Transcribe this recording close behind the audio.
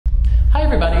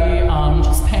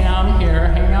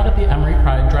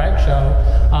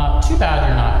show. Too bad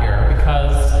you're not here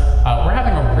because we're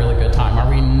having a really good time. Are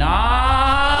we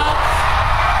not?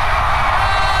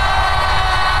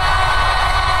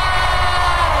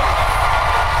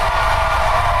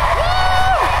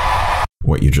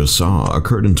 What you just saw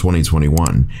occurred in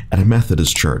 2021 at a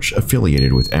Methodist church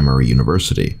affiliated with Emory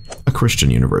University, a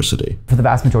Christian university. For the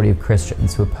vast majority of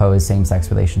Christians who oppose same-sex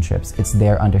relationships, it's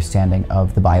their understanding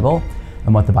of the Bible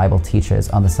and what the Bible teaches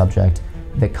on the subject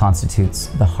that constitutes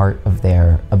the heart of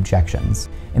their objections.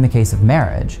 In the case of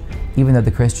marriage, even though the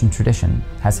Christian tradition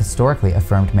has historically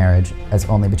affirmed marriage as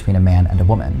only between a man and a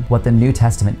woman, what the New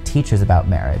Testament teaches about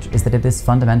marriage is that it is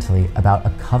fundamentally about a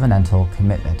covenantal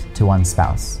commitment to one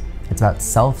spouse. It's about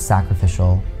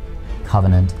self-sacrificial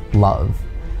covenant love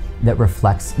that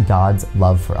reflects God's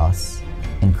love for us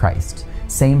in Christ.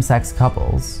 Same-sex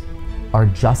couples are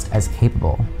just as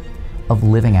capable of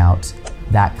living out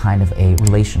that kind of a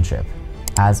relationship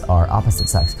as are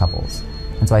opposite-sex couples.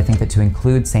 And so I think that to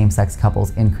include same-sex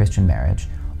couples in Christian marriage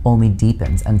only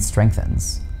deepens and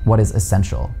strengthens what is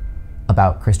essential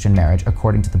about Christian marriage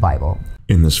according to the Bible.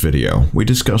 In this video, we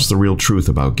discuss the real truth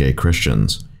about gay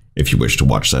Christians. If you wish to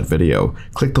watch that video,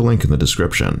 click the link in the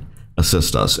description.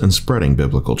 Assist us in spreading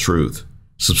biblical truth.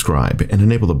 Subscribe and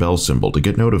enable the bell symbol to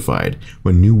get notified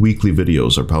when new weekly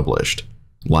videos are published.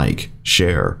 Like,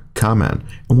 share, comment,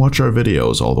 and watch our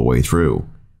videos all the way through.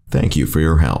 Thank you for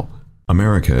your help.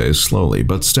 America is slowly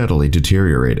but steadily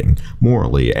deteriorating,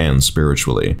 morally and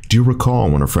spiritually. Do you recall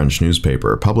when a French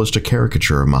newspaper published a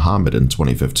caricature of Muhammad in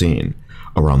 2015?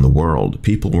 Around the world,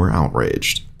 people were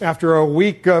outraged. After a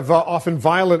week of often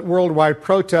violent worldwide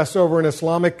protests over an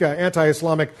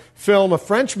anti-Islamic film, a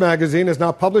French magazine has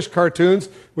now published cartoons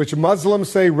which Muslims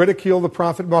say ridicule the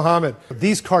Prophet Muhammad.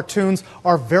 These cartoons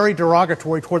are very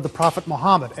derogatory toward the Prophet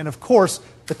Muhammad, and of course,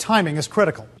 the timing is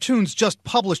critical. Cartoons just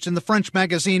published in the French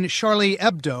magazine Charlie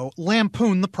Hebdo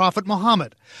lampoon the Prophet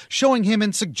Muhammad, showing him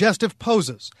in suggestive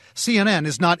poses. CNN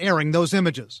is not airing those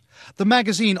images. The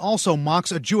magazine also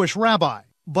mocks a Jewish rabbi.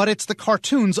 But it's the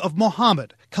cartoons of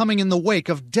Muhammad coming in the wake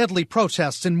of deadly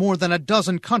protests in more than a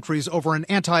dozen countries over an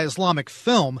anti-Islamic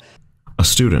film. A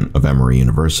student of Emory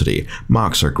University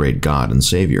mocks our great God and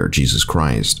Savior, Jesus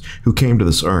Christ, who came to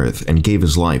this earth and gave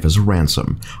his life as a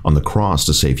ransom on the cross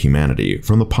to save humanity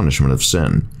from the punishment of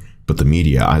sin. But the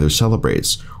media either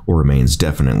celebrates or remains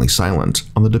definitely silent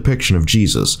on the depiction of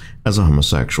Jesus as a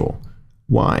homosexual.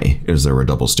 Why is there a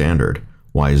double standard?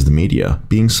 Why is the media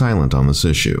being silent on this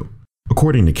issue?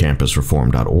 According to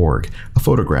campusreform.org, a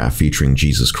photograph featuring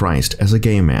Jesus Christ as a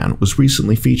gay man was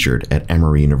recently featured at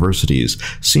Emory University's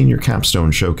senior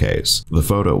capstone showcase. The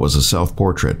photo was a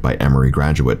self-portrait by Emory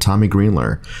graduate Tommy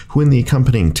Greenler, who in the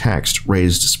accompanying text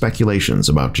raised speculations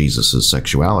about Jesus'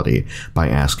 sexuality by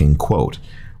asking, quote,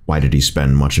 "Why did he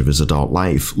spend much of his adult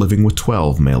life living with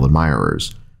 12 male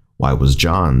admirers? Why was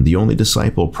John the only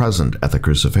disciple present at the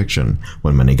crucifixion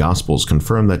when many Gospels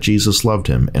confirm that Jesus loved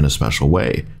him in a special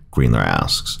way?" Greenler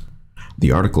asks.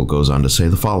 The article goes on to say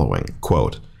the following,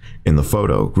 quote, "In the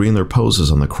photo, Greenler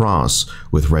poses on the cross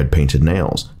with red painted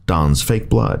nails, dons fake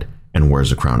blood, and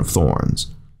wears a crown of thorns."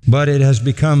 But it has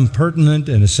become pertinent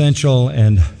and essential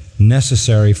and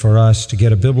necessary for us to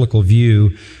get a biblical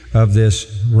view of this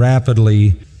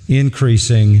rapidly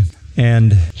increasing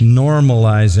and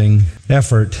normalizing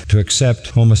effort to accept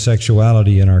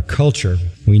homosexuality in our culture.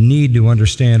 We need to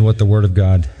understand what the Word of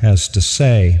God has to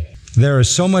say. There is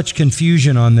so much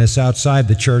confusion on this outside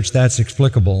the church, that's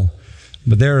explicable.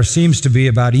 But there seems to be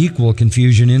about equal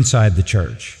confusion inside the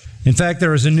church. In fact,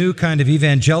 there is a new kind of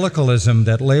evangelicalism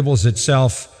that labels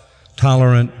itself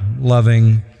tolerant,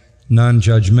 loving,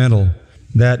 non-judgmental,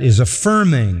 that is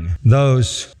affirming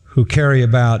those who carry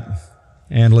about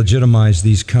and legitimize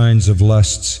these kinds of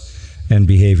lusts and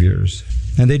behaviors.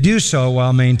 And they do so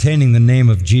while maintaining the name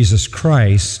of Jesus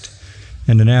Christ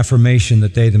and an affirmation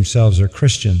that they themselves are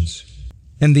Christians.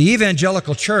 And the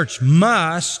evangelical church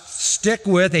must stick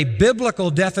with a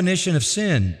biblical definition of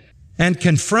sin and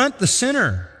confront the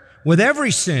sinner with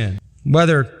every sin,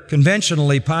 whether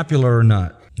conventionally popular or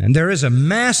not. And there is a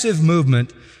massive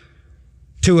movement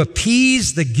to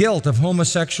appease the guilt of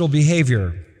homosexual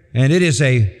behavior, and it is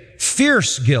a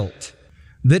fierce guilt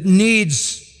that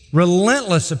needs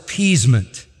relentless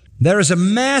appeasement. There is a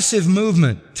massive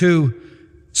movement to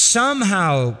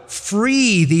somehow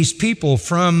free these people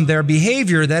from their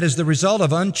behavior that is the result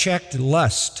of unchecked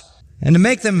lust and to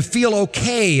make them feel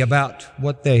okay about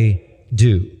what they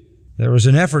do. There is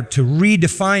an effort to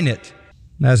redefine it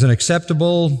as an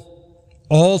acceptable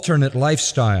alternate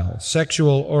lifestyle,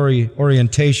 sexual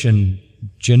orientation,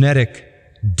 genetic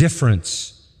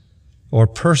difference, or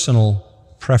personal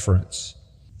preference.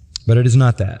 But it is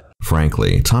not that.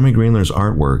 Frankly, Tommy Greenler's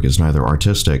artwork is neither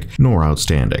artistic nor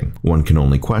outstanding. One can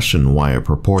only question why a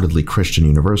purportedly Christian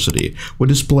university would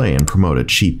display and promote a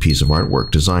cheap piece of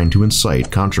artwork designed to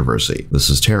incite controversy.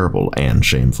 This is terrible and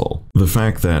shameful. The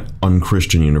fact that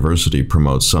unchristian university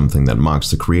promotes something that mocks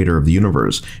the creator of the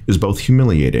universe is both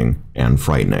humiliating and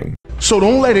frightening. So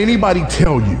don't let anybody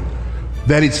tell you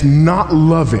that it's not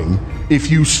loving if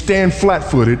you stand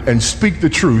flat-footed and speak the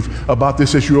truth about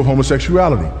this issue of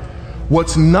homosexuality.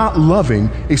 What's not loving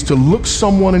is to look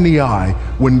someone in the eye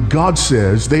when God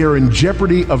says they are in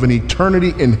jeopardy of an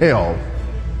eternity in hell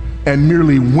and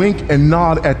merely wink and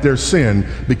nod at their sin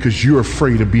because you're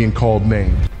afraid of being called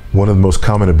names. One of the most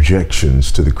common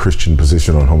objections to the Christian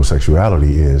position on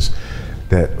homosexuality is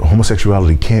that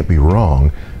homosexuality can't be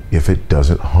wrong if it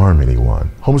doesn't harm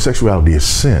anyone. Homosexuality is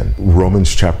sin.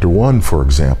 Romans chapter 1, for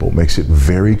example, makes it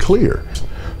very clear.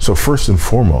 So first and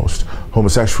foremost,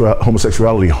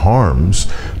 homosexuality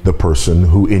harms the person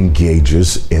who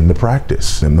engages in the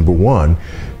practice. And number one,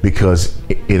 because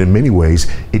in many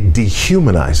ways, it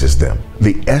dehumanizes them.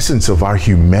 The essence of our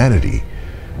humanity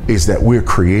is that we're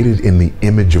created in the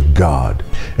image of God,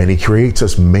 and He creates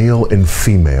us male and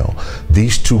female,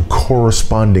 these two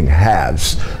corresponding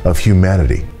halves of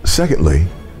humanity. Secondly,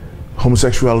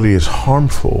 homosexuality is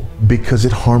harmful because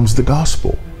it harms the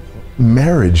gospel.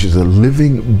 Marriage is a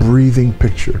living, breathing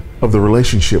picture of the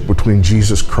relationship between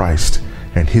Jesus Christ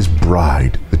and His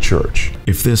bride, the church.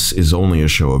 If this is only a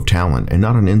show of talent and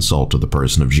not an insult to the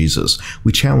person of Jesus,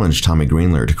 we challenge Tommy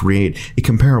Greenler to create a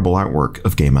comparable artwork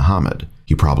of gay Muhammad.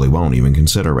 He probably won't even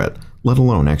consider it, let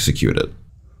alone execute it.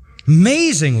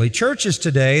 Amazingly, churches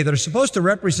today that are supposed to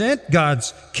represent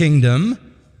God's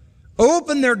kingdom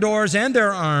open their doors and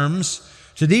their arms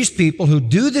to these people who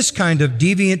do this kind of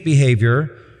deviant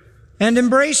behavior and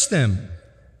embrace them.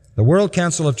 The World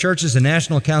Council of Churches and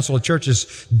National Council of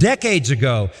Churches decades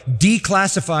ago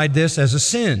declassified this as a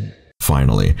sin.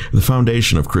 Finally, the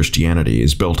foundation of Christianity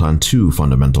is built on two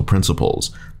fundamental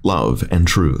principles, love and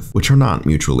truth, which are not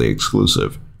mutually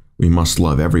exclusive. We must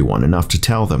love everyone enough to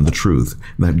tell them the truth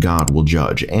that God will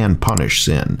judge and punish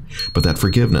sin, but that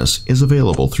forgiveness is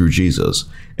available through Jesus,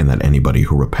 and that anybody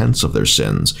who repents of their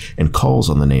sins and calls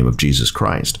on the name of Jesus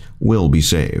Christ will be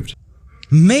saved.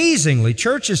 Amazingly,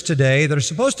 churches today that are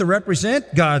supposed to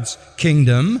represent God's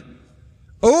kingdom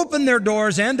open their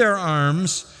doors and their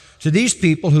arms to these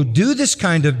people who do this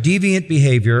kind of deviant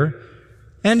behavior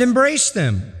and embrace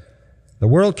them. The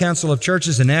World Council of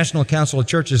Churches and National Council of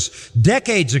Churches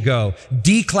decades ago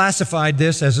declassified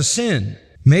this as a sin.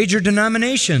 Major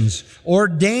denominations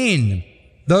ordain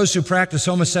those who practice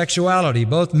homosexuality,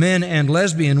 both men and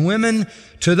lesbian women,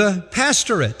 to the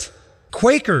pastorate.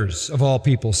 Quakers, of all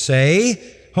people, say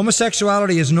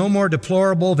homosexuality is no more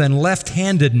deplorable than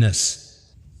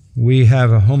left-handedness. We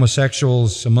have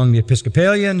homosexuals among the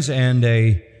Episcopalians and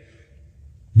a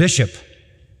bishop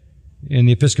in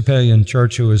the Episcopalian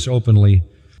Church who is openly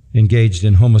engaged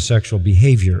in homosexual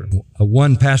behavior.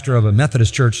 One pastor of a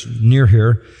Methodist church near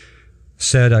here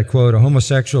said, I quote, "A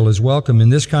homosexual is welcome in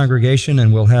this congregation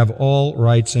and will have all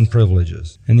rights and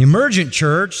privileges." And the emergent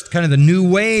church, kind of the new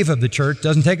wave of the church,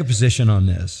 doesn't take a position on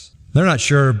this. They're not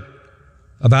sure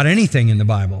about anything in the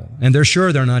Bible, and they're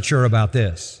sure they're not sure about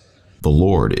this. The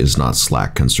Lord is not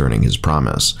slack concerning His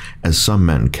promise, as some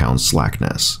men count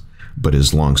slackness, but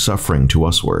is long-suffering to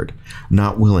usward,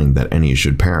 not willing that any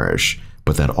should perish,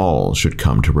 but that all should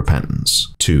come to repentance.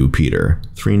 2 Peter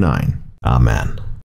 3:9. Amen.